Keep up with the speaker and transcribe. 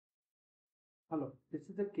Hello, this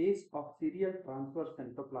is a case of serial transverse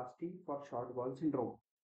enteroplasty for short bowel syndrome.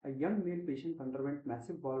 A young male patient underwent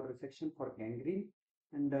massive bowel resection for gangrene,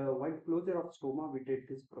 and while closure of stoma, we did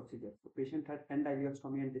this procedure. The patient had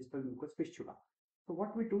endoileostomy and distal mucous fistula. So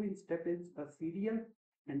what we do in step is a serial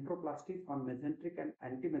enteroplasty on mesenteric and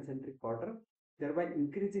antimesenteric border, thereby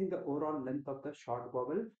increasing the overall length of the short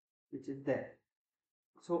bowel, which is there.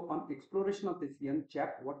 So on exploration of this young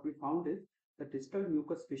chap, what we found is the distal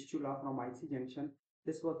mucous fistula from IC junction.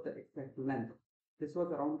 This was the exact length. This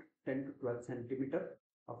was around 10 to 12 centimeter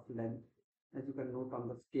of length, as you can note on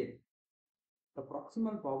the scale. The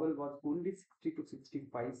proximal bowel was only 60 to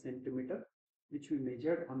 65 centimeter, which we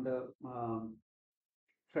measured on the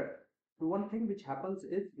thread. So one thing which happens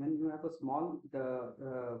is when you have a small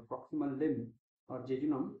proximal limb or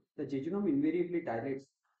jejunum, the jejunum invariably dilates.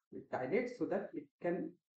 It dilates so that it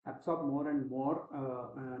can absorb more and more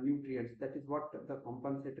nutrients. That is what the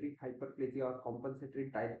compensatory hyperplasia or compensatory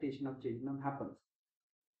dilatation of jejunum happens.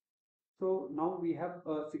 So now we have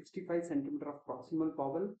a 65 centimeter of proximal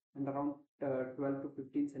bowel and around 12 to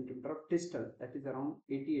 15 centimeter of distal, that is around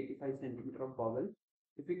 80-85 centimeter of bowel.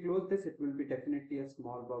 If we close this, it will be definitely a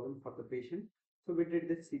small bowel for the patient. So we did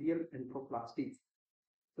this serial enteroplasties.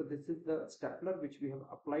 So this is the stapler which we have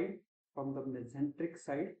applied from the mesenteric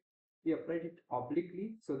side. We applied it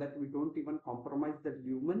obliquely so that we don't even compromise the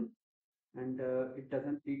lumen, and it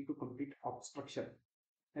doesn't lead to complete obstruction.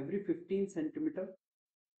 Every 15 centimeter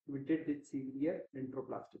we did this severe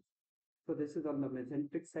enteroplasty. So this is on the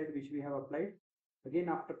mesenteric side which we have applied. Again,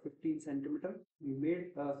 after 15 centimeter, we made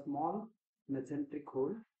a small mesenteric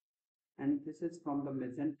hole, and this is from the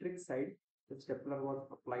mesenteric side. The stapler was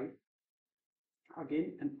applied.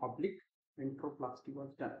 Again, an oblique enteroplasty was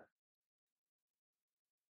done.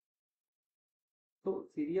 So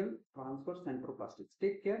serial transverse enteroplastics.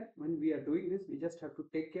 Take care when we are doing this. We just have to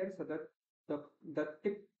take care so that the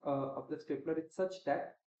tip of the stapler is such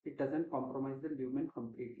that it doesn't compromise the lumen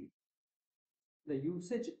completely. The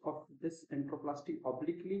usage of this enteroplasty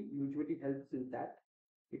obliquely usually helps in that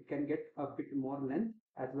it can get a bit more length,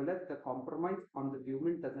 as well as the compromise on the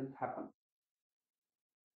lumen doesn't happen.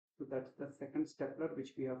 So that's the second stapler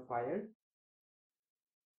which we have fired.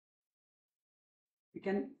 We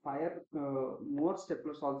can fire more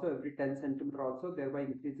staplers also every 10 centimeter also, thereby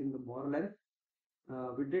increasing the more length.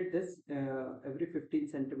 We did this every 15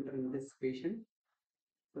 centimeter in this patient.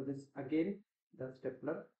 So this again the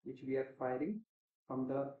stapler which we are firing from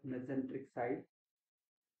the mesenteric side.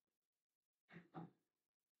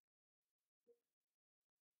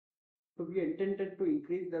 So we intended to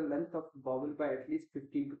increase the length of bowel by at least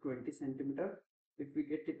 15 to 20 centimeter. If we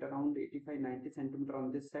get it around 85-90 centimeter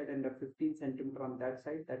on this side and a 15 centimeter on that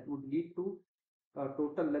side, that would lead to a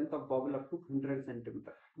total length of bowel up to 100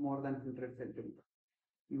 centimeter, more than 100 centimeter.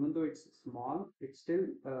 Even though it's small, it's still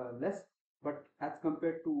less, but as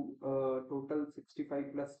compared to total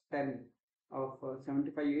 65 plus 10 of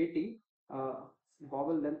 75-80,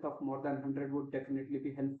 bowel length of more than 100 would definitely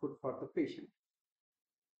be helpful for the patient.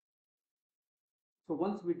 So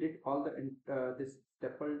once we did all the this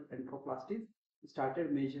stapled enteroplasties, we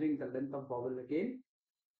started measuring the length of bowel again,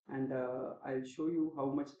 and I'll show you how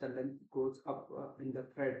much the length goes up in the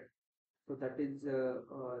thread. So that is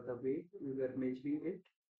the way we were measuring it.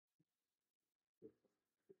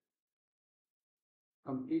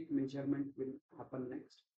 Complete measurement will happen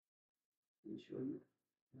next. I'll show you.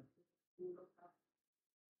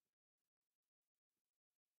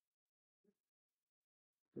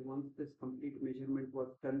 So once this complete measurement was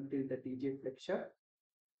done till the TJ flexure,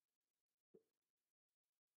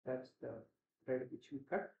 that's the thread which we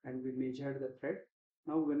cut, and we measured the thread.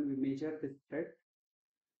 Now when we measure this thread,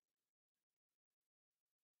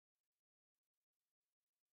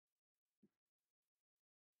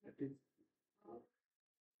 that is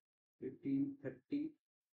 15, 30,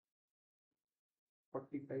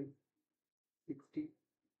 45, 60,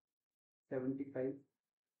 75,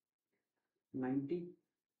 90,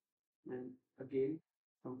 and again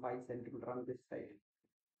some 5 centimeter on this side.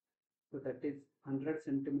 So that is 100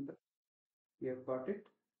 centimeter. We have got it,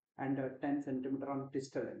 and 10 centimeter on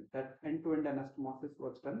distal end. That end-to-end anastomosis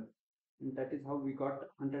was done, and that is how we got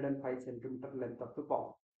 105 centimeter length of the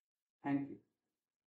bowel. Thank you.